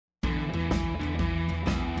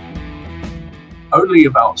only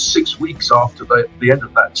about 6 weeks after the end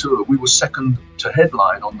of that tour, we were second to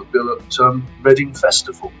headline on the bill at Reading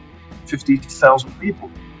Festival, 50,000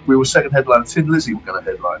 people. We were second headline. Thin Lizzy were going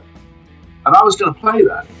to headline. And I was going to play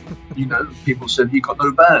that. People said, "You got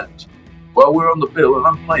no band." Well, we're on the bill and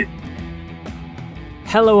I'm playing.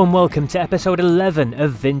 Hello and welcome to episode 11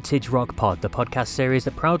 of Vintage Rock Pod, the podcast series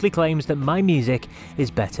that proudly claims that my music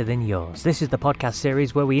is better than yours. This is the podcast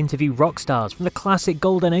series where we interview rock stars from the classic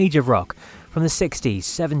golden age of rock, from the 60s,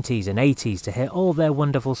 70s and 80s, to hear all their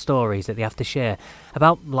wonderful stories that they have to share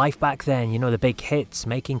about life back then, the big hits,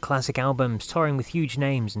 making classic albums, touring with huge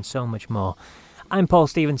names and so much more. I'm Paul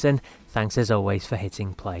Stevenson, thanks as always for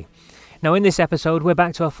hitting play. Now in this episode we're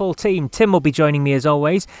back to a full team. Tim will be joining me as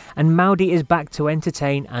always, and Maudie is back to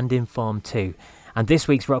entertain and inform too. And this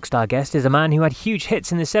week's rockstar guest is a man who had huge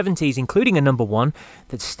hits in the 70s, including a number one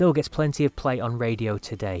that still gets plenty of play on radio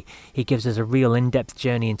today. He gives us a real in-depth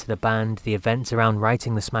journey into the band, the events around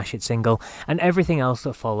writing the smash hit single, and everything else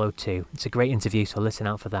that followed too. It's a great interview, so listen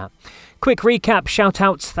out for that. Quick recap,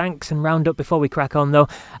 shout-outs, thanks and round-up before we crack on though.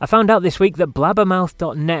 I found out this week that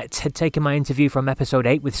blabbermouth.net had taken my interview from episode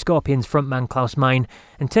 8 with Scorpions frontman Klaus Meine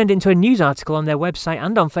and turned it into a news article on their website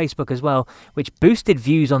and on Facebook as well, which boosted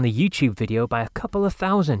views on the YouTube video by a couple of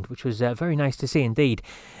thousand, which was very nice to see indeed.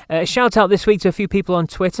 Shout out this week to a few people on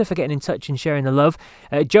Twitter for getting in touch and sharing the love.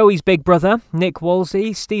 Joey's Big Brother, Nick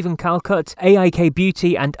Wolsey, Stephen Calcutt, AIK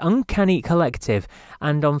Beauty and Uncanny Collective.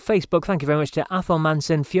 And on Facebook, thank you very much to Athol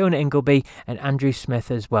Manson, Fiona Ingleby and Andrew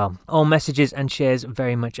Smith as well. All messages and shares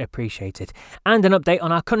very much appreciated. And an update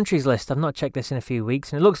on our countries list. I've not checked this in a few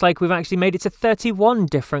weeks, and it looks like we've actually made it to 31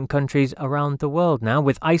 different countries around the world now,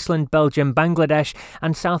 with Iceland, Belgium, Bangladesh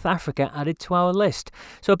and South Africa added to our list.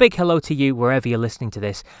 So a big hello to you wherever you're listening to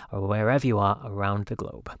this or wherever you are around the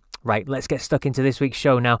globe. Right, let's get stuck into this week's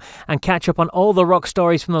show now and catch up on all the rock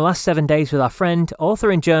stories from the last 7 days with our friend,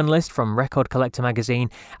 author and journalist from Record Collector magazine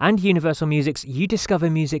and Universal Music's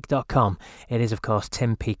youdiscovermusic.com. It is, of course,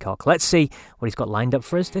 Tim Peacock. Let's see what he's got lined up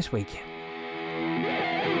for us this week.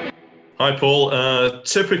 Hi, Paul.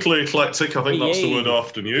 Typically eclectic. I think that's the word I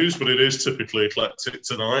often use, but it is typically eclectic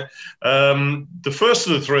tonight. The first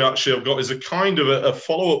of the three, actually, I've got is a kind of a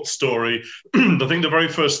follow-up story. I think the very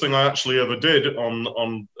first thing I actually ever did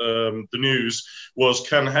on the news was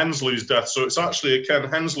Ken Hensley's death. So it's actually a Ken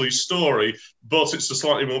Hensley story, but it's a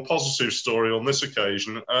slightly more positive story on this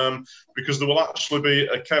occasion, because there will actually be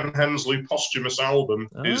a Ken Hensley posthumous album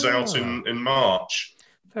is out in March.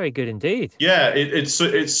 Very good indeed. Yeah, it's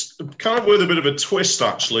kind of with a bit of a twist,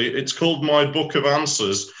 actually. It's called My Book of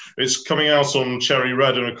Answers. It's coming out on Cherry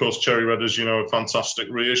Red, and of course, Cherry Red is, a fantastic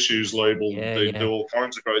reissues label. They do all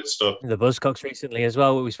kinds of great stuff. The Buzzcocks recently as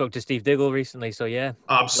well. We spoke to Steve Diggle recently, so yeah.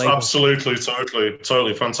 Absolutely,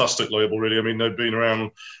 totally fantastic label, really. I mean, they've been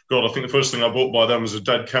around. God, I think the first thing I bought by them was a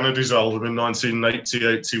Dead Kennedys album in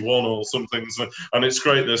 1980-81 or something, and it's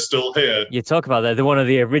great they're still here. You talk about that. They're one of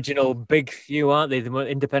the original big few, aren't they? The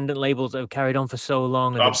independent labels that have carried on for so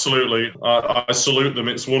long. Absolutely. I salute them.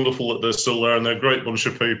 It's wonderful that they're still there, and they're a great bunch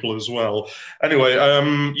of people as well. Anyway,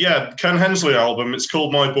 Ken Hensley album. It's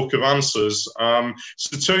called My Book of Answers.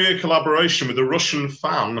 It's a 2-year collaboration with a Russian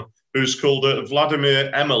fan who's called Vladimir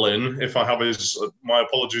Emelin. If I have my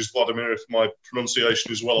apologies, Vladimir, if my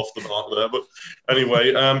pronunciation is well off the mark there. But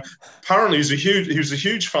anyway, apparently he was a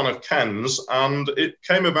huge fan of Ken's, and it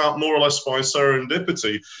came about more or less by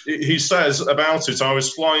serendipity. He says about it, I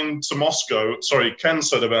was flying to Moscow. Sorry, Ken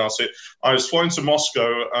said about it, I was flying to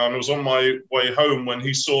Moscow and I was on my way home when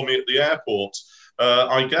he saw me at the airport.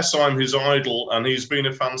 I guess I'm his idol, and he's been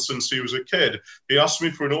a fan since he was a kid. He asked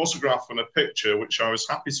me for an autograph and a picture, which I was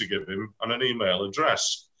happy to give him, and an email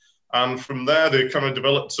address. And from there, they kind of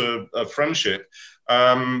developed a friendship.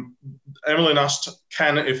 Emelin asked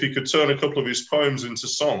Ken if he could turn a couple of his poems into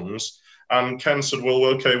songs, and Ken said, well,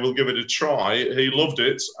 okay, we'll give it a try. He loved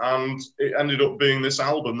it, and it ended up being this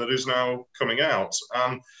album that is now coming out.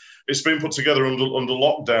 It's been put together under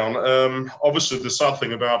lockdown. Obviously, the sad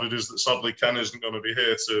thing about it is that sadly Ken isn't going to be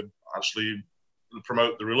here to actually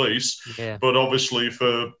promote the release. Yeah. But obviously,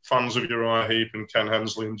 for fans of Uriah Heep and Ken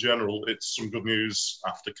Hensley in general, it's some good news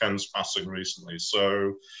after Ken's passing recently.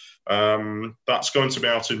 So that's going to be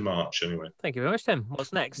out in March anyway. Thank you very much, Tim.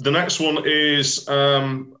 What's next? The next one is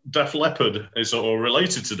Def Leppard, or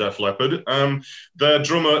related to Def Leppard. Their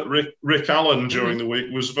drummer Rick Allen during the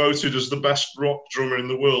week was voted as the best rock drummer in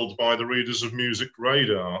the world by the readers of Music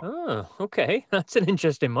Radar. Oh, okay, that's an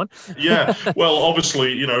interesting one. Yeah, well,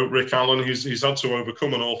 obviously, Rick Allen, he's had to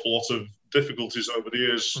overcome an awful lot of difficulties over the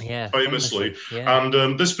years, famously. Yeah.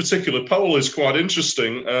 And this particular poll is quite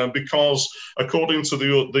interesting because according to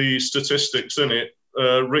the statistics in it,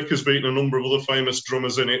 Rick has beaten a number of other famous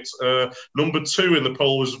drummers in it. Number 2 in the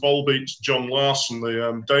poll was Volbeat's John Larson,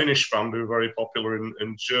 the Danish band who are very popular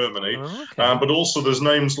in Germany. Oh, okay. But also there's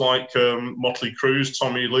names like Motley Crue's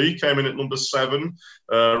Tommy Lee came in at number 7.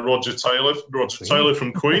 Roger Taylor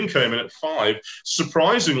from Queen came in at 5.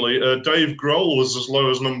 Surprisingly, Dave Grohl was as low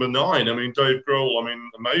as number 9. I mean, Dave Grohl,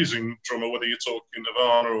 amazing drummer, whether you're talking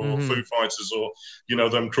Nirvana or Foo Fighters or,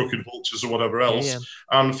 them Crooked Vultures or whatever else. Yeah.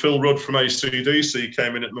 And Phil Rudd from AC/DC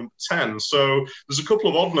came in at number 10. So there's a couple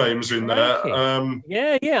of odd names in there.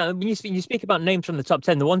 Yeah. I mean, you speak about names from the top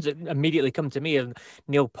 10. The ones that immediately come to me are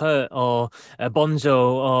Neil Peart or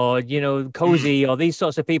Bonzo or, Cozy or these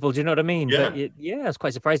sorts of people. Do you know what I mean? Yeah. But, I was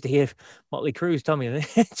quite surprised to hear Motley Crue's Tommy in there.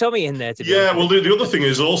 Well, the other thing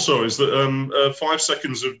is that 5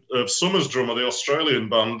 Seconds of Summer's drummer, the Australian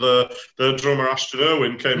band, their drummer Ashton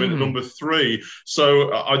Irwin came in at number 3.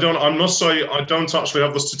 So I must say I don't actually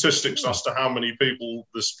have the statistics as to how many people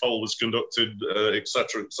this poll was conducted,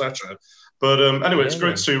 etc., etc. But anyway, it's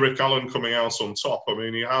great to see Rick Allen coming out on top. I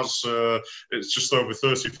mean, he has, it's just over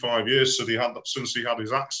 35 years since he had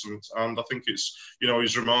his accident. And I think it's,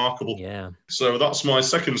 he's remarkable. Yeah. So that's my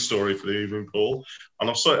second story for the evening, Paul. And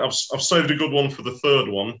I've saved a good one for the third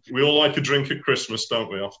one. We all like a drink at Christmas,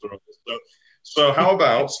 don't we, after all? So how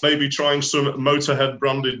about maybe trying some Motorhead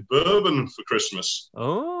branded bourbon for Christmas?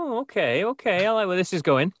 Oh, okay. I like where this is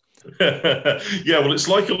going. Well, it's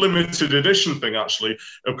like a limited edition thing, actually.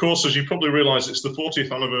 Of course, as you probably realise, it's the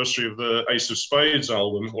 40th anniversary of the Ace of Spades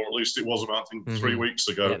album, or at least it was about, I think, 3 weeks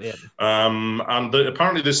ago. Yep. And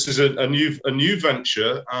apparently this is a new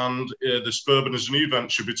venture, and this bourbon is a new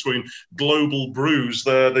venture between Global Brews.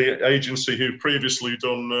 They're the agency who previously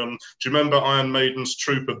done, do you remember Iron Maiden's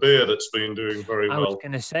Trooper beer that's been doing very well? I was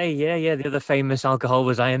going to say, the other famous alcohol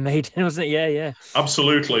was Iron Maiden, wasn't it? Yeah.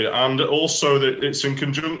 Absolutely. And also it's in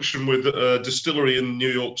conjunction with a distillery in New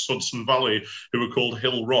York's Hudson Valley who are called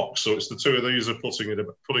Hill Rock. So it's the two of these are putting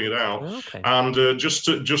it out. Okay. And just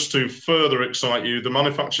to further excite you, the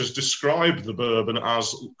manufacturers describe the bourbon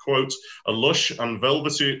as, quote, a lush and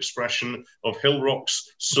velvety expression of Hill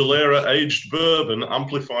Rock's Solera aged bourbon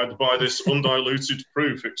amplified by this undiluted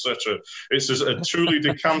proof, etc. It's a truly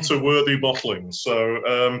decanter-worthy bottling.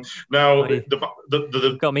 So now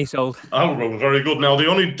the got me sold. Oh, well, very good. Now the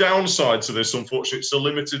only downside to this, unfortunately, it's a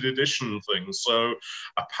limited edition thing. So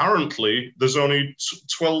apparently there's only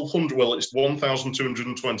 1,200. Well, it's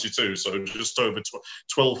 1,222. So just over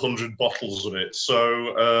 1,200 bottles of it.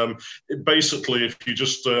 So basically, if you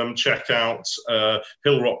just check out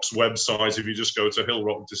Hill Rock's website, if you just go to Hill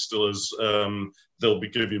Rock Distillers, they'll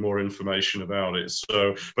give you more information about it.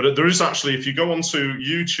 So, but there is actually, if you go onto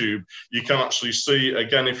YouTube, you can actually see,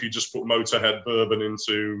 again, if you just put Motorhead bourbon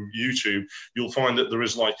into YouTube, you'll find that there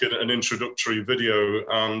is like an introductory video,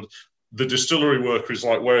 and the distillery worker is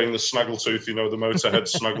like wearing the snaggletooth, the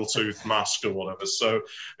Motorhead snaggletooth mask or whatever. So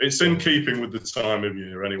it's in keeping with the time of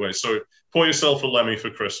year anyway. So pour yourself a Lemmy for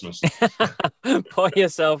Christmas. Pour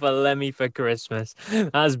yourself a Lemmy for Christmas.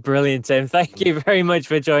 That's brilliant, Tim. Thank you very much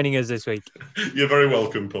for joining us this week. You're very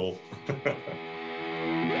welcome, Paul.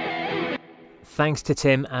 Thanks to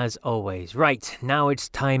Tim, as always. Right, now it's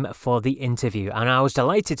time for the interview, and I was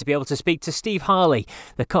delighted to be able to speak to Steve Harley,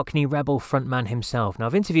 the Cockney Rebel frontman himself. Now,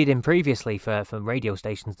 I've interviewed him previously for radio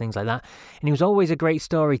stations, things like that, and he was always a great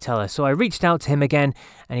storyteller, so I reached out to him again,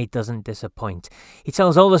 and he doesn't disappoint. He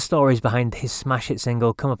tells all the stories behind his smash hit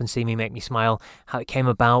single, Come Up and See Me, Make Me Smile, how it came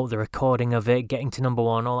about, the recording of it, getting to number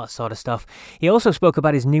 1, all that sort of stuff. He also spoke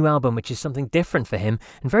about his new album, which is something different for him,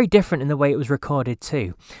 and very different in the way it was recorded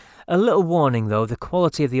too. A little warning though, the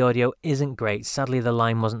quality of the audio isn't great. Sadly, the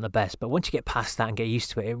line wasn't the best, but once you get past that and get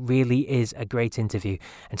used to it, it really is a great interview,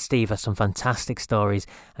 and Steve has some fantastic stories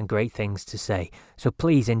and great things to say. So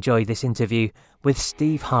please enjoy this interview with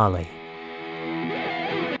Steve Harley.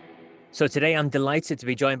 So today I'm delighted to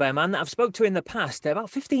be joined by a man that I've spoke to in the past, about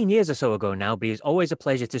 15 years or so ago now, but he's always a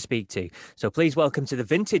pleasure to speak to. So please welcome to the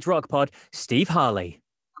Vintage Rock Pod, Steve Harley.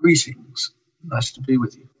 Greetings. Nice to be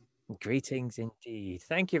with you. Greetings indeed.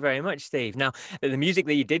 Thank you very much, Steve. Now, the music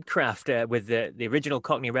that you did craft with the original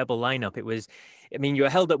Cockney Rebel lineup, it was, you were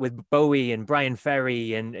held up with Bowie and Brian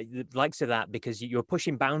Ferry and the likes of that because you were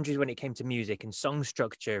pushing boundaries when it came to music and song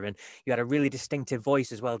structure, and you had a really distinctive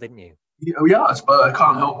voice as well, didn't you? Yeah, but I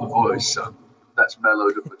can't help the voice. That's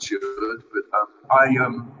mellowed and matured. But I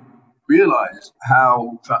realised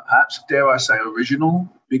how, perhaps, dare I say, original,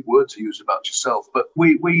 big word to use about yourself, but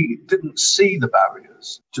we didn't see the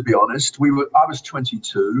barriers, to be honest. I was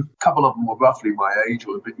 22, a couple of them were roughly my age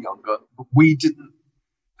or a bit younger, but we didn't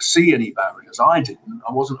see any barriers. I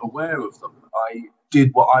wasn't aware of them. I did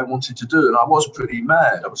what I wanted to do, and I was pretty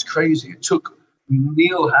mad. I was crazy. It took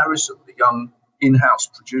Neil Harrison, the young in-house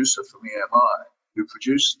producer from EMI, who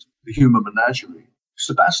produced The Human Menagerie,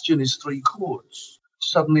 Sebastian is 3 chords.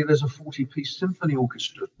 Suddenly there's a 40-piece symphony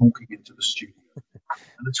orchestra walking into the studio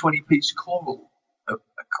and a 20-piece choral, a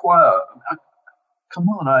choir. Come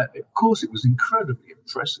on, of course it was incredibly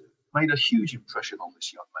impressive. Made a huge impression on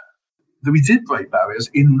this young man. We did break barriers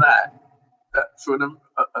in that for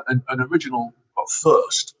an original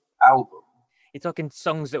first album. You're talking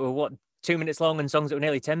songs that were 2 minutes long and songs that were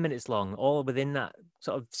nearly 10 minutes long, all within that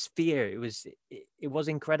sort of sphere. It was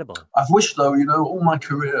incredible. I've wished, though, all my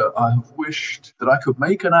career, I have wished that I could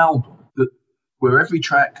make an album where every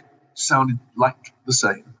track sounded like the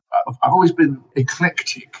same. I've always been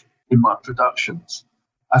eclectic in my productions.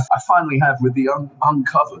 I finally have, with the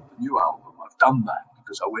Uncovered, the new album, I've done that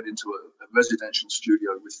because I went into a residential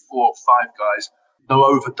studio with 4 or 5 guys, no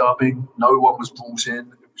overdubbing, no one was brought in.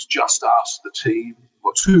 It was just us, the team.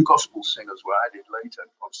 Well, 2 gospel singers were added later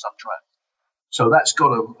on some tracks. So that's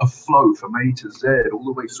got a flow from A to Z all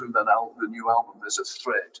the way through the new album. There's a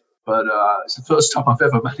thread. But it's the first time I've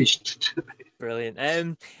ever managed to do it. Brilliant.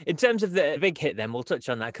 In terms of the big hit, then we'll touch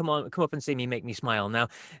on that. Come up and see me, make me smile. Now,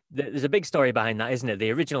 there's a big story behind that, isn't it?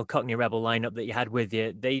 The original Cockney Rebel lineup that you had with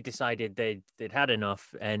you, they decided they'd had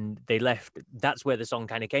enough and they left. That's where the song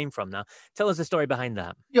kind of came from. Now, tell us the story behind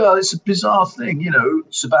that. Yeah, it's a bizarre thing.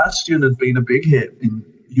 Sebastian had been a big hit in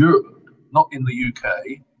Europe, not in the UK.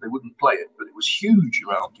 They wouldn't play it, but it was huge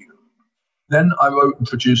around Europe. Then I wrote and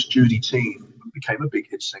produced Judy Teen. Became a big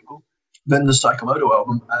hit single. Then the Psychomoto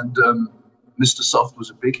album, and Mr. Soft was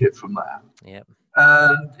a big hit from that. Yep.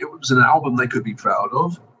 And it was an album they could be proud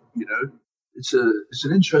of. It's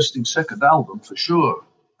an interesting second album for sure,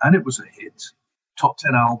 and it was a hit, top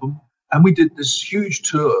 10 album. And we did this huge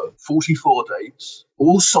tour, 44 dates,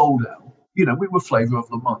 all sold out. We were Flavour of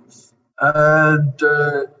the Month, and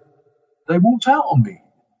they walked out on me,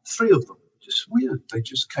 3 of them. Just weird. They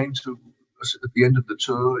just came to us at the end of the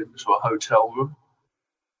tour into a hotel room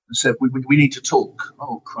and said, we need to talk.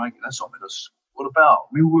 Oh, crikey, that's ominous. What about?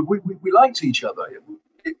 We liked each other.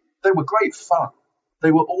 They were great fun.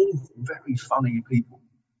 They were all very funny people.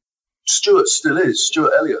 Stuart still is.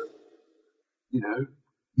 Stuart Elliott.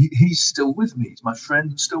 He's still with me. He's my friend.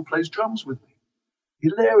 He still plays drums with me.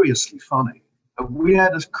 Hilariously funny. And we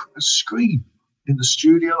had a scream in the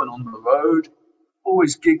studio and on the road,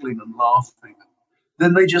 always giggling and laughing.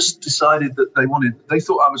 Then they just decided that they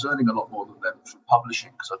thought I was earning a lot more than them from publishing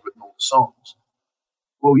because I'd written all the songs.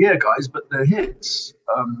 Well, yeah, guys, but they're hits.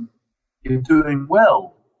 You're doing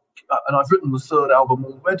well. And I've written the 3rd album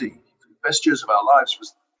already. The Best Years of Our Lives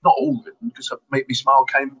was not all written because Make Me Smile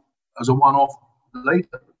came as a one-off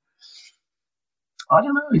later. I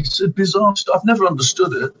don't know. It's a bizarre stuff. I've never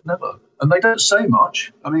understood it, never. And they don't say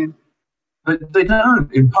much. I mean, they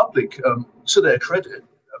don't in public. To their credit,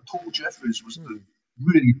 Paul Jeffries was the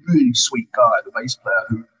really, really sweet guy, the bass player,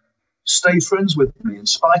 who stayed friends with me in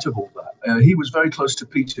spite of all that. He was very close to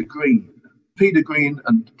Peter Green. Peter Green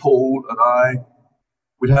and Paul and I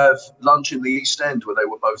would have lunch in the East End where they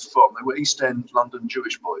were both from. They were East End London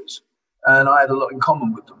Jewish boys. And I had a lot in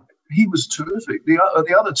common with them. He was terrific.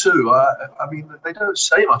 The other 2, I mean, they don't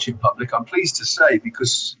say much in public, I'm pleased to say,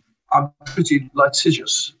 because I'm pretty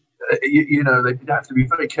litigious. They have to be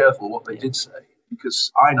very careful what they did say,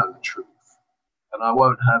 because I know the truth. And I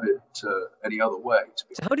won't have it any other way.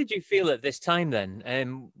 So how did you feel at this time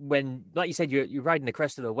then? When, like you said, you're riding the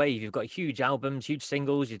crest of the wave, you've got huge albums, huge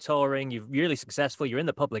singles, you're touring, you're really successful, you're in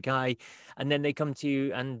the public eye, and then they come to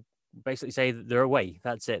you and basically say that they're away.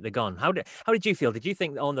 That's it, they're gone. How did you feel? Did you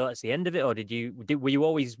think, oh no, that's the end of it, or were you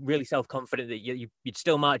always really self-confident that you'd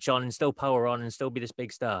still march on and still power on and still be this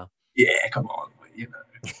big star? Yeah, come on,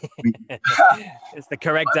 It's the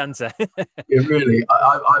correct answer. Yeah, really.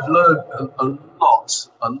 I've learned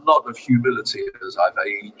a lot of humility as I've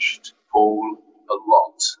aged, Paul, a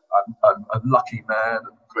lot. I'm a lucky man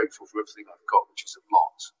and grateful for everything I've got, which is a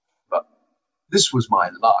lot. But this was my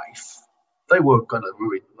life. They weren't going to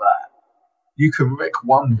ruin that. You can wreck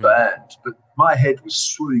one band, but my head was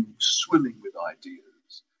swimming with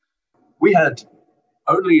ideas. We had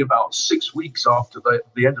only about 6 weeks after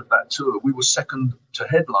the end of that tour, we were second to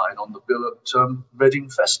headline on the bill at Reading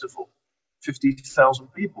Festival, 50,000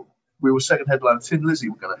 people. We were second headline. Thin Lizzy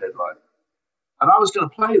were going to headline. And I was going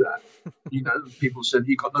to play that. People said,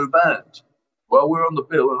 you got no band. Well, we're on the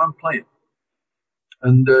bill and I'm playing.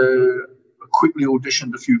 And I quickly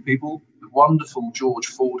auditioned a few people. The wonderful George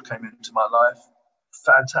Ford came into my life.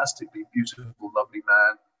 Fantastically beautiful, lovely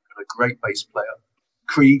man. And a great bass player.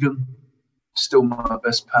 Cregan, still my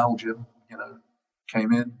best pal, Jim,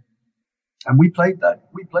 came in. And we played that.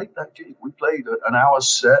 We played that gig. We played an hour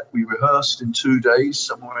set. We rehearsed in 2 days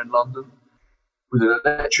somewhere in London with an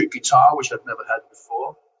electric guitar, which I'd never had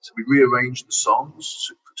before. So we rearranged the songs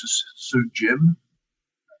to suit Jim.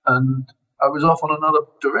 And I was off on another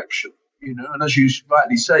direction, you know. And as you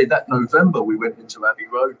rightly say, that November we went into Abbey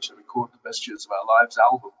Road to record the Best Years of Our Lives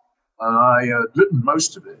album. And I had written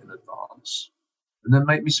most of it in advance. And then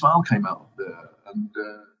Make Me Smile came out there. And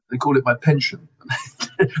they call it my pension.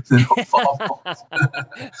 They're not far off.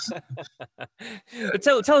 But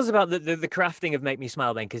tell us about the crafting of Make Me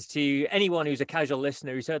Smile then, because to anyone who's a casual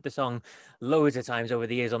listener who's heard the song loads of times over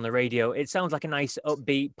the years on the radio, it sounds like a nice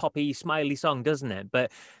upbeat, poppy, smiley song, doesn't it?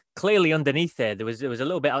 But clearly underneath there was a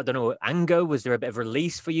little bit, I don't know, anger. Was there a bit of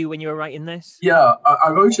release for you when you were writing this? Yeah, I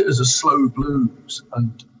wrote it as a slow blues,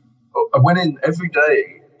 and I went in every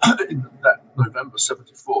day in that November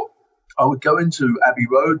 '74. I would go into Abbey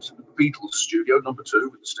Road, the Beatles studio, number 2,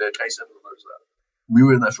 with the staircase, everyone knows that. We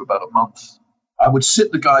were in there for about a month. I would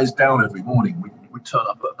sit the guys down every morning. We'd turn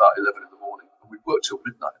up at about 11 in the morning, and we'd work till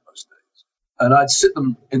midnight most days. And I'd sit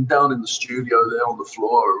them down in the studio there on the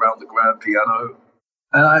floor around the grand piano.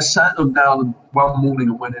 And I sat them down one morning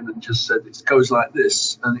and went in and just said, it goes like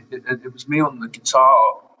this. And it was me on the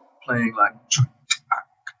guitar playing like,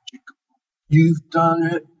 you've done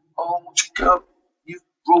it, oh, you've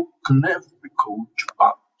broken every chord,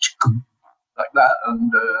 like that.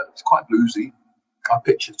 And it's quite bluesy. I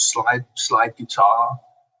pictured slide guitar.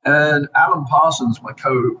 And Alan Parsons, my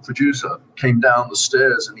co-producer, came down the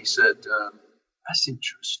stairs and he said, that's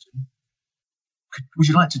interesting. Would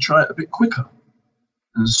you like to try it a bit quicker?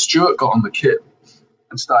 And Stuart got on the kit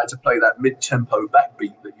and started to play that mid-tempo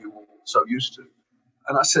backbeat that you're so used to.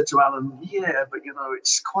 And I said to Alan, yeah, but, you know,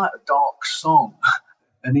 it's quite a dark song.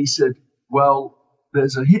 And he said, well,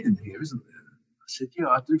 there's a hit in here, isn't there? I said, yeah,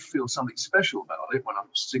 I do feel something special about it when I'm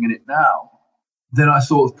singing it now. Then I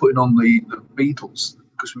thought of putting on the Beatles,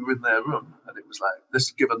 because we were in their room. And it was like,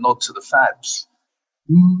 let's give a nod to the Fabs.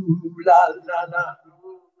 Ooh, la, la, la,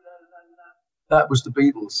 ooh, la, la, la. That was the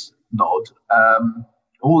Beatles nod.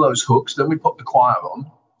 All those hooks. Then we put the choir on.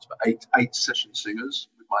 It's about eight session singers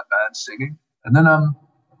with my band singing. And then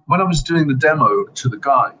when I was doing the demo to the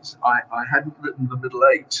guys, I hadn't written the middle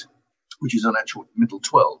 8, which is an actual middle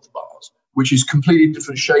 12 bars, which is completely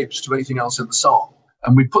different shapes to anything else in the song.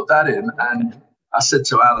 And we put that in, and I said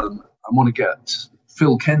to Alan, I want to get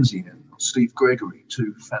Phil Kenzie in, or Steve Gregory,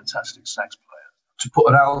 2 fantastic sax players, to put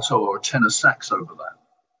an alto or a tenor sax over that.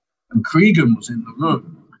 And Cregan was in the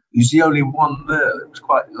room. He's the only one there. It was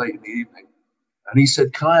quite late in the evening. And he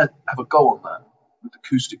said, can I have a go on that with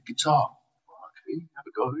acoustic guitar? Okay, have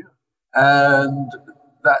a go, yeah. And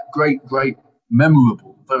that great,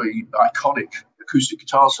 memorable, very iconic acoustic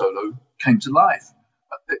guitar solo came to life.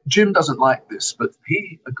 Jim doesn't like this, but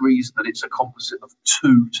he agrees that it's a composite of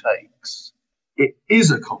 2 takes. It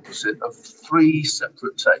is a composite of 3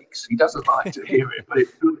 separate takes. He doesn't like to hear it, but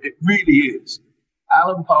it really is.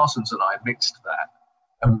 Alan Parsons and I mixed that.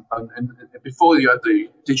 And before you had the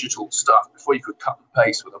digital stuff, before you could cut and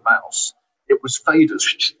paste with a mouse, it was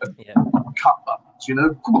faders and cut buttons, you know,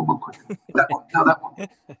 that one, now that one.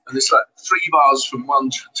 And it's like 3 bars from one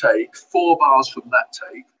take, 4 bars from that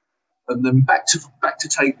take, and then back to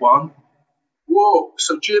take 1. Whoa!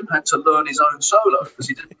 So Jim had to learn his own solo because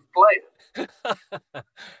he didn't play it.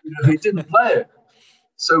 You know, he didn't play it.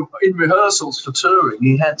 So in rehearsals for touring,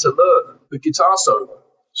 he had to learn the guitar solo.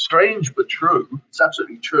 Strange but true. It's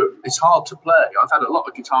absolutely true. It's hard to play. I've had a lot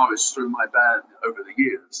of guitarists through my band over the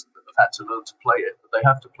years that have had to learn to play it, but they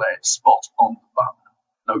have to play it spot on the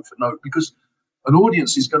button, note for note, because an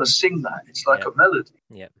audience is going to sing that. It's like a melody.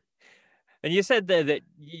 Yeah. And you said there that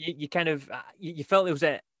you kind of, you felt it was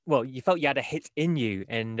you felt you had a hit in you.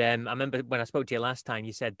 And I remember when I spoke to you last time,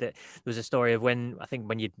 you said that there was a story of when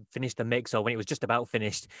you'd finished the mix, or when it was just about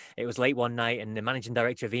finished, it was late one night and the managing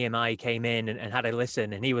director of EMI came in and had a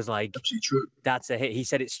listen, and he was like, absolutely true. That's a hit. He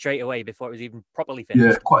said it straight away before it was even properly finished.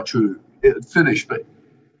 Yeah, quite true. It had finished, but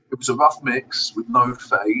it was a rough mix with no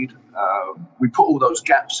fade. We put all those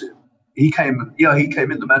gaps in. He came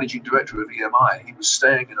in, the managing director of EMI. He was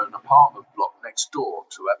staying in an apartment block next door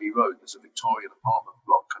to Abbey Road. There's a Victorian apartment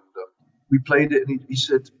block. And we played it, and he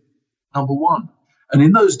said, number 1. And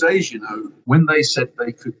in those days, you know, when they said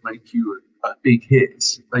they could make you a big hit,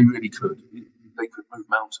 they really could. They could move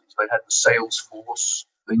mountains. They had the sales force.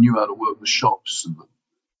 They knew how to work the shops. And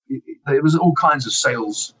there was all kinds of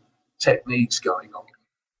sales techniques going on.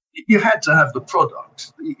 You had to have the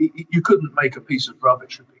product. You couldn't make a piece of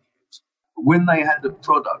rubbish a big hit. When they had the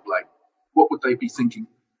product, like, what would they be thinking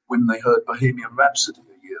when they heard Bohemian Rhapsody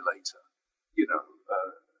a year later? You know,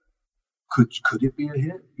 Could it be a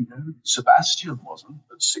hit? You know, Sebastian wasn't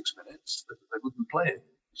at 6 minutes. They wouldn't play it.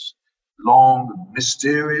 It's long and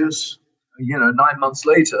mysterious. You know, 9 months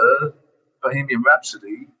later, Bohemian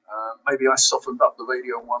Rhapsody, maybe I softened up the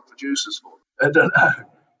Radio 1 producers for it. I don't know.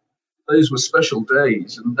 Those were special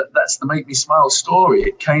days, and that's the Make Me Smile story.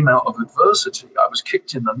 It came out of adversity. I was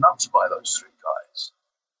kicked in the nuts by those three guys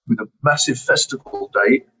with a massive festival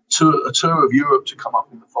date, a tour of Europe to come up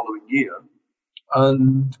in the following year.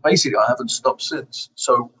 And basically, I haven't stopped since.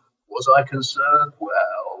 So was I concerned?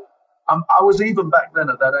 Well, I was even back then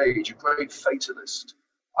at that age a great fatalist.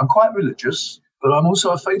 I'm quite religious, but I'm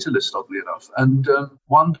also a fatalist, oddly enough. And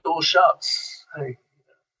one door shuts. Hey,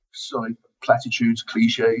 sorry, platitudes,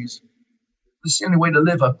 cliches. It's the only way to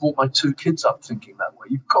live. I brought my two kids up thinking that way.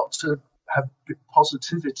 You've got to have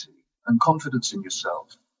positivity and confidence in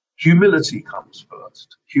yourself. Humility comes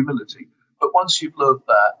first, humility. But once you've learned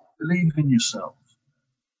that, believe in yourself.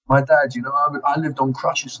 My dad, you know, I lived on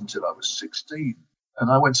crutches until I was 16.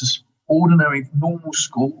 And I went to ordinary, normal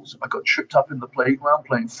schools. I got tripped up in the playground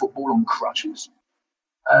playing football on crutches.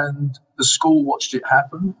 And the school watched it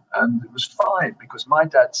happen, and it was fine because my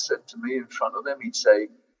dad said to me in front of them, he'd say,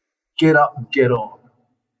 get up and get on.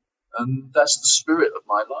 And that's the spirit of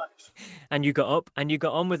my life. And you got up and you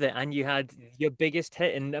got on with it, and you had your biggest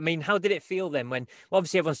hit. And I mean, how did it feel then when, well,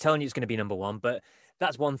 obviously everyone's telling you it's going to be number one, but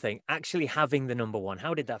that's one thing. Actually having the number one,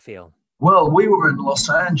 how did that feel? Well, we were in Los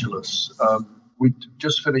Angeles. We'd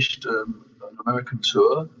just finished an American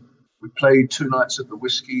tour. We played 2 nights at the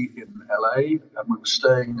Whiskey in LA, and we were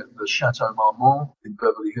staying at the Chateau Marmont in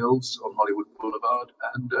Beverly Hills on Hollywood Boulevard.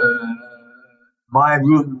 And my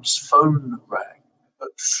room's phone rang at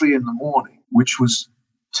 3 in the morning, which was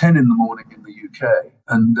 10 in the morning in the UK.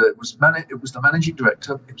 And it was the managing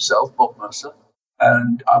director himself, Bob Mercer.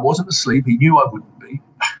 And I wasn't asleep. He knew I wouldn't be.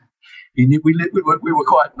 He knew we were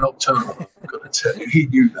quite nocturnal, I've got to tell you. He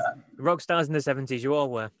knew that. Rock stars in the 70s, you all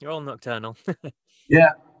were. You're all nocturnal.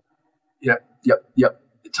 Yeah. Yep,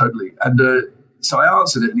 totally. And so I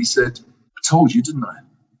answered it, and he said, I told you, didn't I?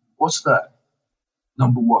 What's that?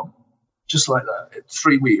 Number one. Just like that. At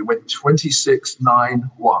 3 weeks, it went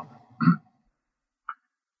 26-9-1.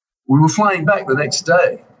 We were flying back the next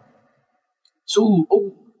day. It's all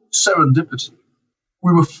serendipity.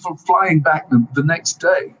 We were flying back the next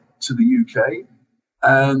day to the UK,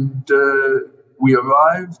 and we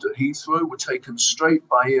arrived at Heathrow, were taken straight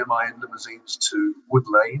by EMI in limousines to Wood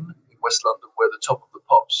Lane in West London, where the Top of the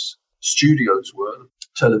Pops studios were,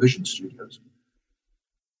 television studios.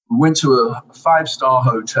 We went to a 5-star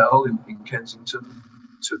hotel in Kensington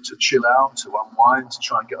to chill out, to unwind, to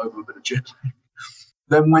try and get over a bit of jet lag.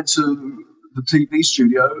 Then went to the TV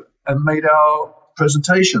studio and made our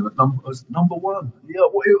presentation at number one. Yeah,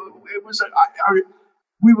 it was.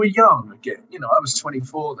 We were young again. You know, I was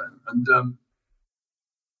 24 then, and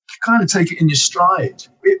kind of take it in your stride.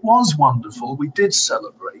 It was wonderful. We did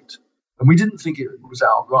celebrate, and we didn't think it was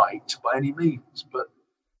our right by any means. But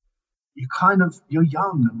you're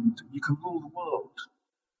young and you can rule the world,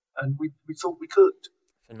 and we thought we could.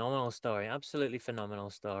 Phenomenal story, absolutely phenomenal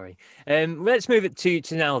story. Let's move it to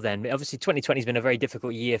now then. Obviously 2020 has been a very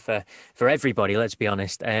difficult year for everybody, let's be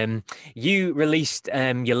honest. You released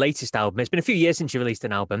your latest album. It's been a few years since you released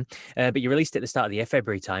an album, but you released it at the start of the year,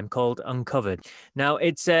 February time, called Uncovered. Now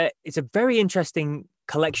it's a very interesting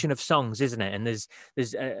collection of songs, isn't it? And there's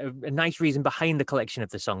a nice reason behind the collection of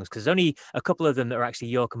the songs, because there's only a couple of them that are actually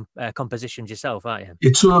your compositions yourself, aren't you?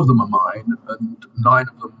 Yeah, 2 of them are mine, and 9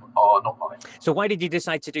 of them are not mine. So why did you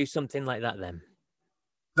decide to do something like that then?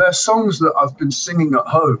 They're songs that I've been singing at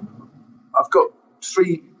home. I've got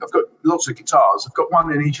lots of guitars. I've got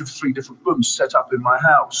one in each of 3 different rooms set up in my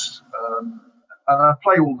house, and I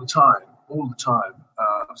play all the time.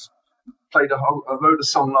 I wrote a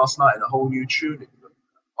song last night in a whole new tuning.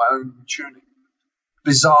 My own tuning,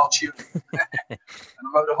 bizarre tuning, and I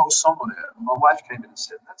wrote a whole song on it. And my wife came in and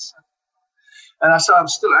said, "That's," and I said, "I'm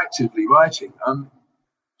still actively writing."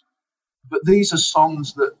 But these are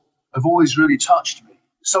songs that have always really touched me.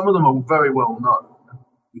 Some of them are very well known.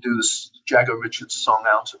 We do this Jagger Richards song,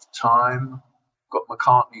 "Out of Time." Got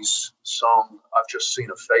McCartney's song, "I've Just Seen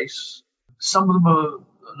a Face." Some of them are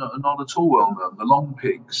not at all well known. The Long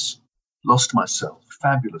Pigs, "Lost Myself,"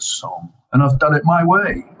 fabulous song. And I've done it my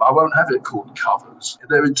way. I won't have it called covers.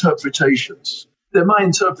 They're interpretations. They're my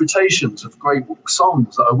interpretations of great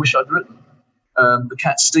songs that I wish I'd written. The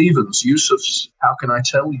Cat Stevens, Yusuf's "How Can I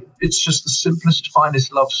Tell You?" It's just the simplest,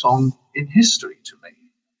 finest love song in history to me.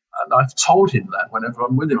 And I've told him that whenever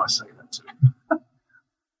I'm with him, I say that to him.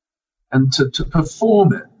 And to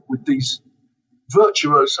perform it with these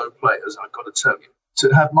virtuoso players, I've got to tell you, to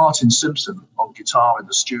have Martin Simpson on guitar in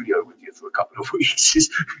the studio with you for a couple of weeks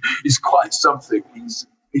is quite something.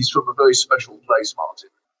 He's from a very special place, Martin.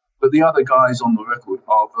 But the other guys on the record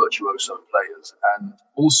are virtuoso players, and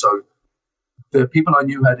also they're people I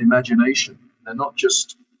knew had imagination. They're not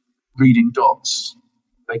just reading dots;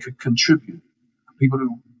 they could contribute. People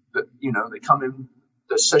who, they come in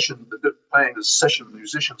the session, they're playing as session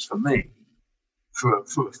musicians for me for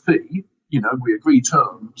a fee. We agree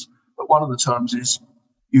terms, but one of the terms is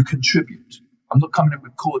you contribute. I'm not coming in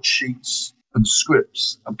with chord sheets and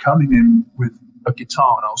scripts. I'm coming in with a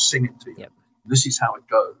guitar and I'll sing it to you. Yep. This is how it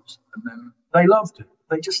goes. And then they loved it.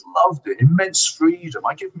 They just loved it. Immense freedom.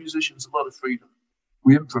 I give musicians a lot of freedom.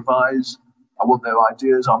 We improvise. I want their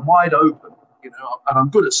ideas. I'm wide open, and I'm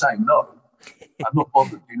good at saying no. I'm not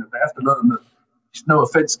bothered. They have to learn that. No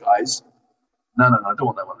offense, guys. No, I don't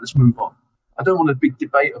want that one. Let's move on. I don't want a big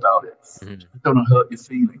debate about it. Mm-hmm. I don't want to hurt your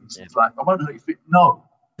feelings. Yeah. It's like, I won't hurt your feelings. No.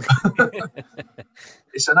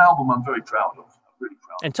 It's an album I'm very proud of. Really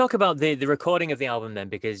proud. And talk about the recording of the album then,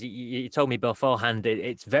 because you told me beforehand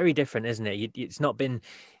it's very different, isn't it? It's not been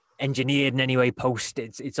engineered in any way post.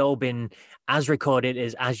 It's all been as recorded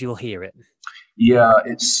as you'll hear it. Yeah,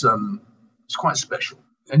 it's quite special.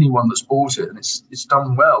 Anyone that's bought it, and it's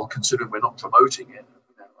done well considering we're not promoting it.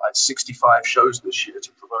 I had 65 shows this year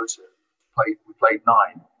to promote it. We played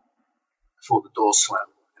 9 before the door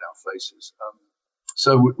slammed in our faces.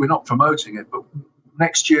 So we're not promoting it, but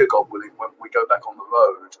next year, God willing, when we go back on the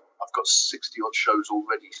road, I've got 60 odd shows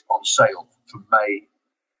already on sale from May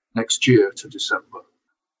next year to December.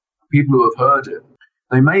 People who have heard it,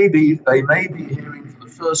 they may be hearing for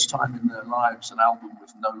the first time in their lives an album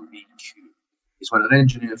with no EQ. It's when an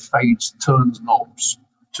engineer turns knobs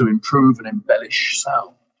to improve and embellish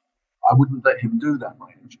sound. I wouldn't let him do that, my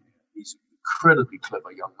engineer. He's an incredibly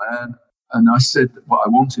clever young man. And I said what I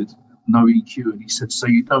wanted, no EQ, and he said, so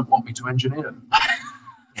you don't want me to engineer?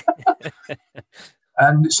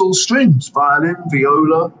 And it's all strings, violin,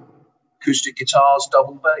 viola, acoustic guitars,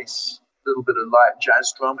 double bass, a little bit of light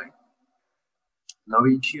jazz drumming. No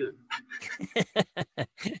EQ.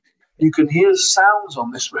 You can hear sounds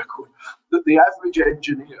on this record that the average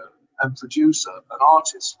engineer and producer and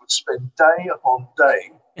artist would spend day upon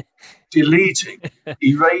day deleting,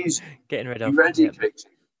 erasing, getting rid of, eradicating. Yep.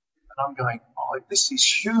 And I'm going, this is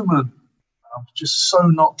human. I'm just so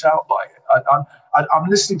knocked out by it. I'm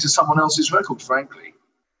listening to someone else's record, frankly.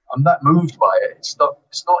 I'm that moved by it. It's not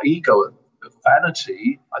ego and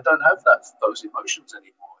vanity. I don't have those emotions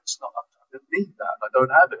anymore. It's not. I don't need that. I don't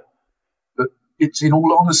have it. But it's, in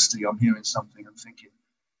all honesty, I'm hearing something and thinking,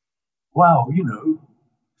 wow,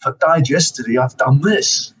 for Digestity, I've done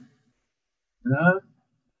this.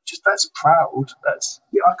 Just that's proud.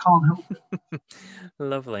 I can't help it.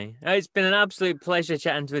 Lovely. It's been an absolute pleasure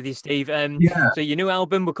chatting with you, Steve. Yeah. So your new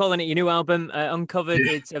album, we're calling it your new album, Uncovered.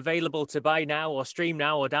 Yeah. It's available to buy now or stream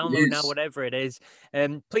now or download now, whatever it is.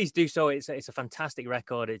 Please do so. It's a fantastic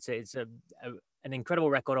record. It's an incredible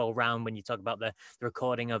record all round when you talk about the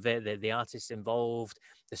recording of it, the artists involved,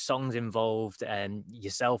 the songs involved, and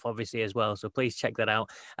yourself obviously as well. So please check that out.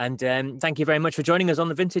 And thank you very much for joining us on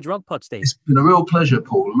the Vintage Rock Pod, Steve. It's been a real pleasure,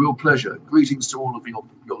 Paul, a real pleasure. Greetings to all of your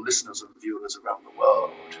listeners and viewers around the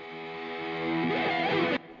world.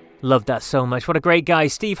 Loved that so much. What a great guy,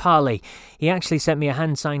 Steve Harley. He actually sent me a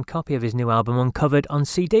hand-signed copy of his new album, Uncovered, on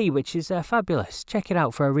CD, which is fabulous. Check it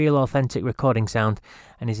out for a real authentic recording sound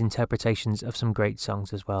and his interpretations of some great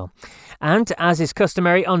songs as well. And as is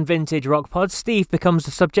customary on Vintage Rock Pod, Steve becomes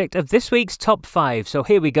the subject of this week's Top 5. So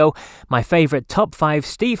here we go, my favourite Top 5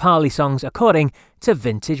 Steve Harley songs according to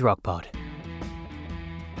Vintage Rock Pod.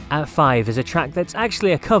 At 5 is a track that's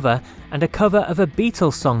actually a cover, and a cover of a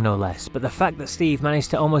Beatles song no less, but the fact that Steve managed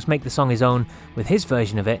to almost make the song his own with his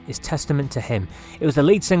version of it is testament to him. It was the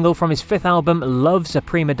lead single from his 5th album, Love's a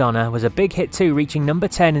Prima Donna, was a big hit too, reaching number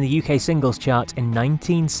 10 in the UK singles chart in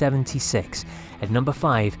 1976. At number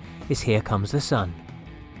 5 is Here Comes the Sun.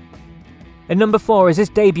 At number 4 is his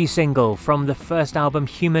debut single from the first album,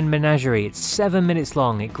 Human Menagerie. It's 7 minutes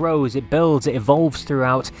long, it grows, it builds, it evolves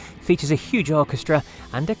throughout, features a huge orchestra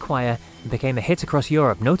and a choir, and became a hit across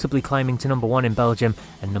Europe, notably climbing to number 1 in Belgium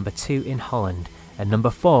and number 2 in Holland. At number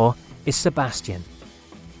 4 is Sebastian.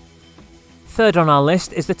 Third on our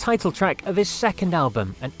list is the title track of his second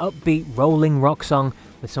album, an upbeat rolling rock song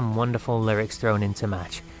with some wonderful lyrics thrown in to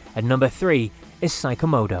match. At number 3 is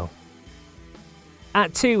Psychomoto.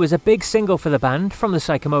 At 2 was a big single for the band from the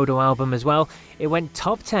Psychomoto album as well. It went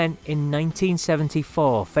top 10 in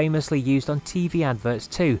 1974, famously used on TV adverts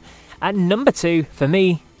too. At number 2, for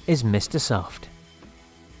me, is Mr. Soft.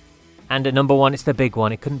 And at number 1, it's the big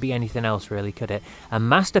one. It couldn't be anything else, really, could it? A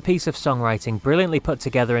masterpiece of songwriting, brilliantly put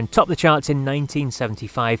together and topped the charts in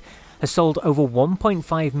 1975, has sold over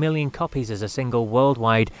 1.5 million copies as a single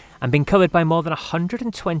worldwide and been covered by more than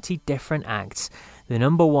 120 different acts. The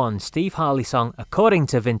number 1 Steve Harley song, according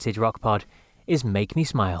to Vintage Rock Pod, is Make Me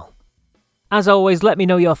Smile. As always, let me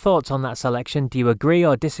know your thoughts on that selection. Do you agree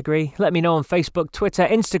or disagree? Let me know on Facebook, Twitter,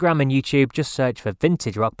 Instagram and YouTube. Just search for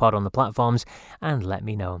Vintage Rock Pod on the platforms and let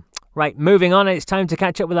me know. Right, moving on, it's time to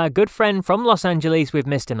catch up with our good friend from Los Angeles. We've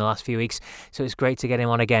missed him the last few weeks, so it's great to get him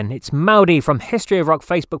on again. It's Maudie from History of Rock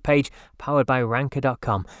Facebook page, powered by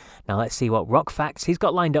Ranker.com. Now let's see what rock facts he's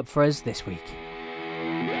got lined up for us this week.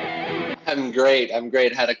 I'm great.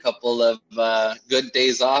 Had a couple of good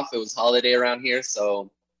days off. It was holiday around here, so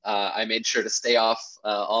I made sure to stay off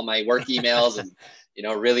all my work emails and,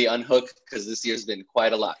 really unhook, because this year's been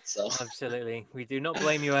quite a lot. So absolutely, we do not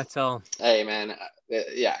blame you at all. Hey, man,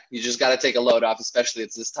 you just got to take a load off, especially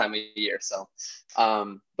it's this time of year. So,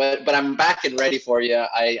 but I'm back and ready for you.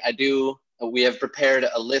 We have prepared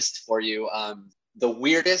a list for you. The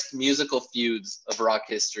weirdest musical feuds of rock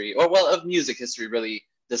history, of music history, really.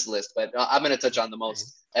 This list, but I'm going to touch on the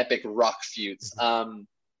most epic rock feuds.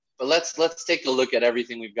 But let's take a look at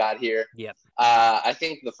everything we've got here. Yep. I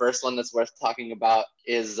think the first one that's worth talking about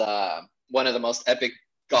is one of the most epic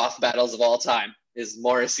goth battles of all time is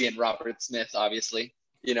Morrissey and Robert Smith, obviously.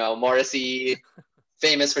 Morrissey,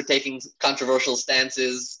 famous for taking controversial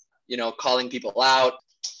stances, calling people out.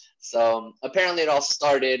 So apparently it all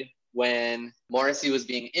started when Morrissey was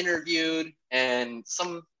being interviewed and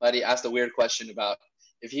somebody asked a weird question about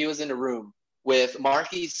if he was in a room with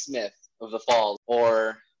Marky Smith of The Falls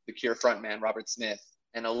or the Cure frontman Robert Smith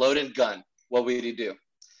and a loaded gun, what would he do?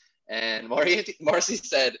 And Morrissey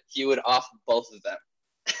said he would off both of them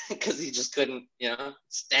because he just couldn't,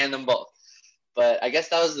 stand them both. But I guess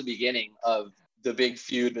that was the beginning of the big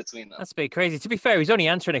feud between them. That's a bit crazy. To be fair, he's only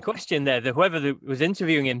answering a question there. Whoever was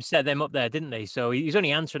interviewing him set them up there, didn't they? So he's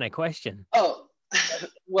only answering a question. Oh,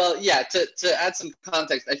 well, yeah, to add some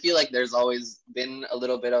context, I feel like there's always been a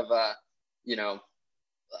little bit of a,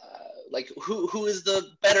 like who is the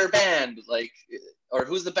better band, like, or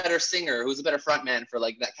who's the better singer, who's the better frontman for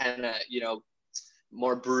like that kind of,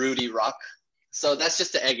 more broody rock. So that's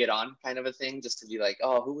just to egg it on kind of a thing, just to be like,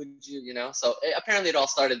 oh, who would you, So apparently it all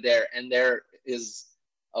started there, and there is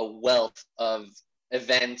a wealth of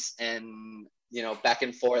events and, back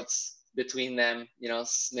and forths between them.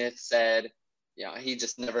 Smith said, he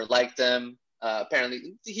just never liked them.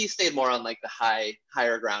 Apparently he stayed more on like the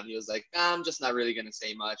higher ground. He was like, I'm just not really going to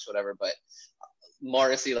say much, whatever. But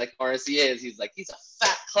Morrissey, like Morrissey is, he's like, he's a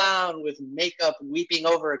fat clown with makeup weeping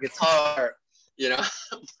over a guitar,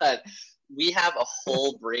 but we have a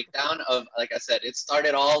whole breakdown of, like I said, it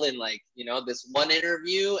started all in like, this one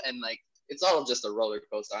interview, and like, it's all just a roller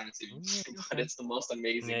coaster, honestly, but it's the most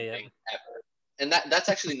amazing thing ever. And that's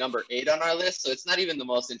actually number 8 on our list, so it's not even the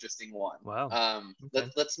most interesting one. Wow.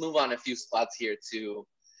 Let's move on a few spots here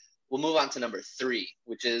we'll move on to number 3,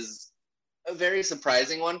 which is a very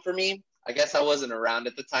surprising one for me. I guess I wasn't around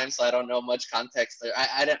at the time, so I don't know much context.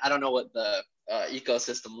 I don't know what the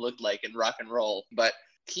ecosystem looked like in rock and roll, but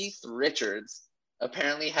Keith Richards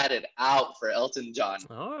apparently had it out for Elton John.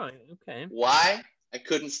 All right, okay. Why? I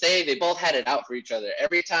couldn't say. They both had it out for each other.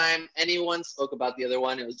 Every time anyone spoke about the other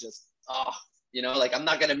one, it was just, like, I'm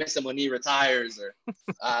not going to miss him when he retires, or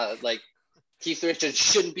like, Keith Richards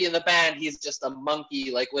shouldn't be in the band. He's just a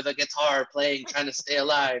monkey, like, with a guitar playing, trying to stay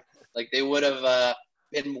alive. Like, they would have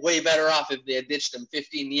been way better off if they had ditched him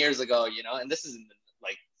 15 years ago, and this is in the,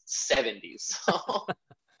 like, 70s. So,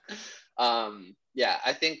 yeah,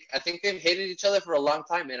 I think they've hated each other for a long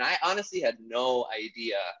time, and I honestly had no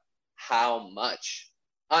idea how much.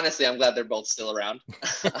 Honestly, I'm glad they're both still around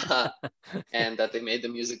and that they made the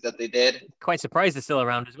music that they did. Quite surprised they're still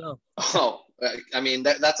around as well. Oh, I mean,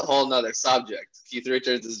 that's a whole nother subject. Keith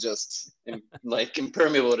Richards is just like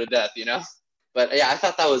impermeable to death, But yeah, I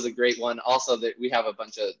thought that was a great one. Also, that we have a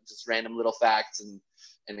bunch of just random little facts, and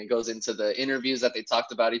it goes into the interviews that they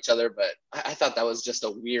talked about each other. But I thought that was just a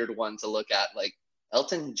weird one to look at, like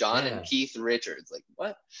Elton John and Keith Richards. Like,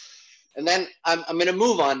 what? And then I'm going to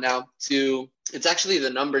move on now to, it's actually the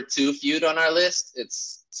number 2 feud on our list.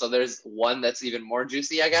 So there's one that's even more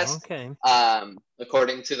juicy, I guess. Okay.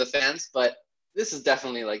 According to the fans, but this is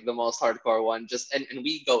definitely like the most hardcore one. And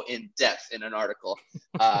we go in depth in an article.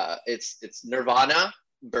 It's Nirvana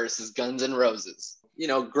versus Guns N' Roses.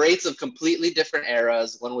 Greats of completely different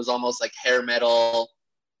eras. One was almost like hair metal,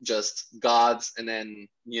 just gods, and then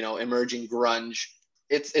emerging grunge.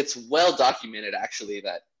 It's well documented, actually,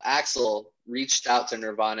 that Axl reached out to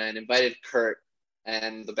Nirvana and invited Kurt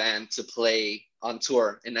and the band to play on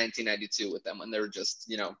tour in 1992 with them when they were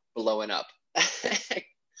just, blowing up.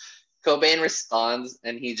 Cobain responds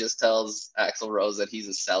and he just tells Axl Rose that he's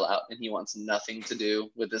a sellout and he wants nothing to do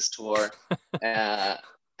with this tour.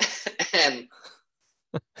 And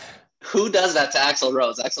who does that to Axl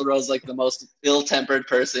Rose? Axl Rose is like the most ill-tempered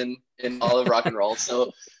person in all of rock and roll.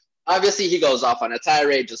 So obviously he goes off on a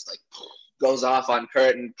tirade, just like goes off on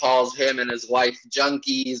Kurt and calls him and his wife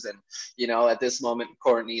junkies. And, at this moment,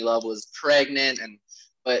 Courtney Love was pregnant.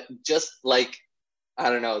 But just like, I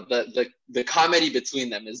don't know, the comedy between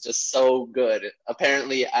them is just so good.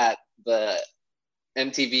 Apparently at the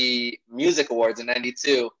MTV Music Awards in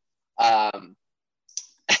 92,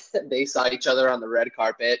 they saw each other on the red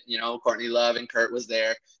carpet. Courtney Love and Kurt was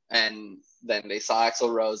there, and then they saw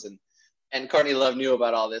Axl Rose, and Courtney Love knew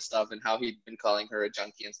about all this stuff and how he'd been calling her a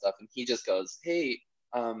junkie and stuff, and he just goes, "Hey,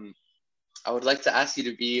 I would like to ask you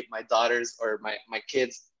to be my daughter's or my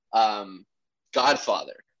kid's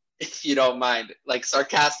godfather, if you don't mind." Like,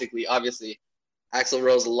 sarcastically. Obviously, Axl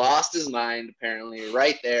Rose lost his mind apparently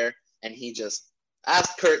right there, and he just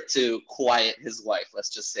asked Kurt to quiet his wife,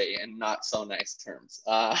 let's just say, in not so nice terms.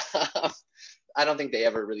 I don't think they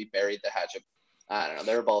ever really buried the hatchet. I don't know.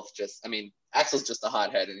 They were both just, Axl's just a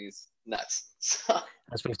hothead and he's nuts. So.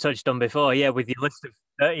 As we've touched on before, yeah, with your list of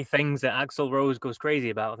 30 things that Axl Rose goes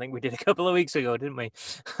crazy about. I think we did a couple of weeks ago, didn't we?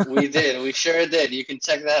 We did. We sure did. You can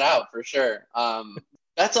check that out for sure.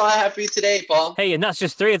 That's all I have for you today, Paul. Hey, and that's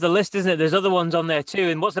just 3 of the list, isn't it? There's other ones on there too.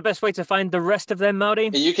 And what's the best way to find the rest of them, Maori?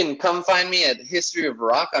 You can come find me at History of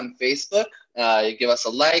Rock on Facebook. Give us a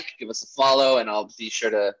like, give us a follow, and I'll be sure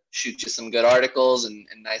to shoot you some good articles and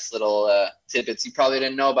nice little tidbits you probably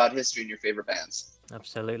didn't know about history in your favorite bands.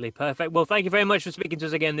 Absolutely. Perfect. Well, thank you very much for speaking to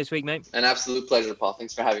us again this week, mate. An absolute pleasure, Paul.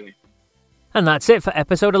 Thanks for having me. And that's it for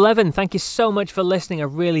episode 11. Thank you so much for listening. I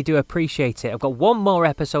really do appreciate it. I've got one more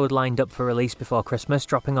episode lined up for release before Christmas,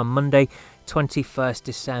 dropping on Monday, 21st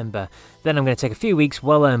December. Then I'm going to take a few weeks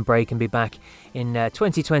well-earned break and be back in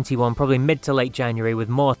 2021, probably mid to late January, with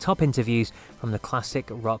more top interviews from the classic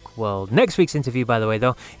rock world. Next week's interview, by the way,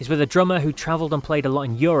 though, is with a drummer who travelled and played a lot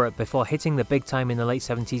in Europe before hitting the big time in the late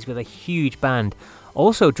 70s with a huge band.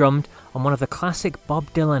 Also drummed on one of the classic Bob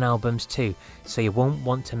Dylan albums too, so you won't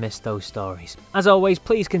want to miss those stories. As always,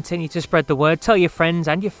 please continue to spread the word. Tell your friends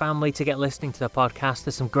and your family to get listening to the podcast.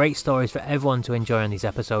 There's some great stories for everyone to enjoy on these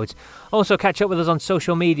episodes. Also, catch up with us on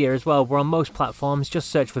social media as well. We're on most platforms. Just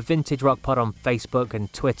search for Vintage Rock Pod on Facebook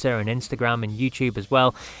and Twitter and Instagram and YouTube as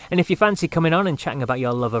well. And if you fancy coming on and chatting about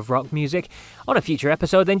your love of rock music on a future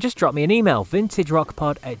episode, then just drop me an email,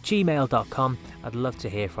 vintagerockpod@gmail.com. I'd love to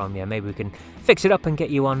hear from you. Maybe we can fix it up and get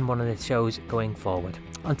you on one of the shows going forward.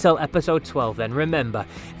 Until episode 12 then, remember,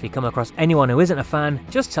 if you come across anyone who isn't a fan,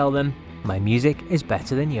 just tell them, my music is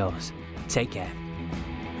better than yours. Take care.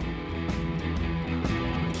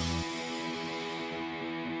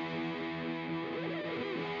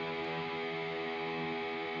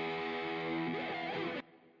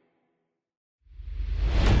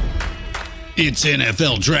 It's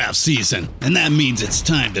NFL draft season, and that means it's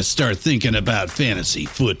time to start thinking about fantasy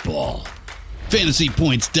football.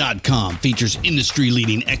 FantasyPoints.com features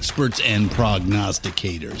industry-leading experts and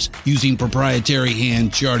prognosticators using proprietary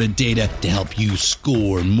hand-charted data to help you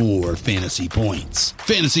score more fantasy points.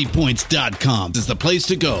 FantasyPoints.com is the place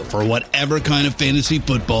to go for whatever kind of fantasy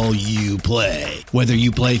football you play. Whether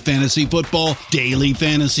you play fantasy football, daily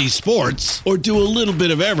fantasy sports, or do a little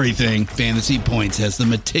bit of everything, Fantasy Points has the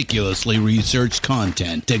meticulously researched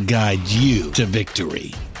content to guide you to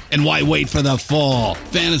victory. And why wait for the fall?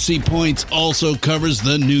 Fantasy Points also covers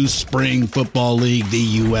the new spring football league,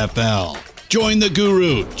 the UFL. Join the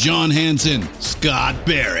guru, John Hansen, Scott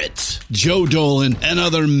Barrett, Joe Dolan, and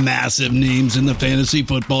other massive names in the fantasy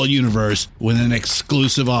football universe with an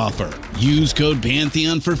exclusive offer. Use code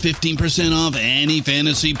Pantheon for 15% off any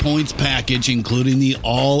Fantasy Points package, including the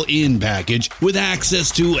all-in package, with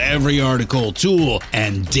access to every article, tool,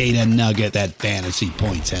 and data nugget that Fantasy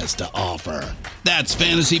Points has to offer. That's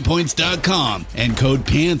FantasyPoints.com and code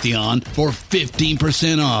Pantheon for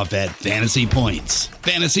 15% off at Fantasy Points.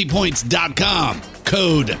 FantasyPoints.com,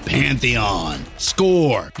 code Pantheon.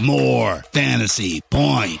 Score more fantasy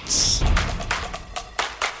points.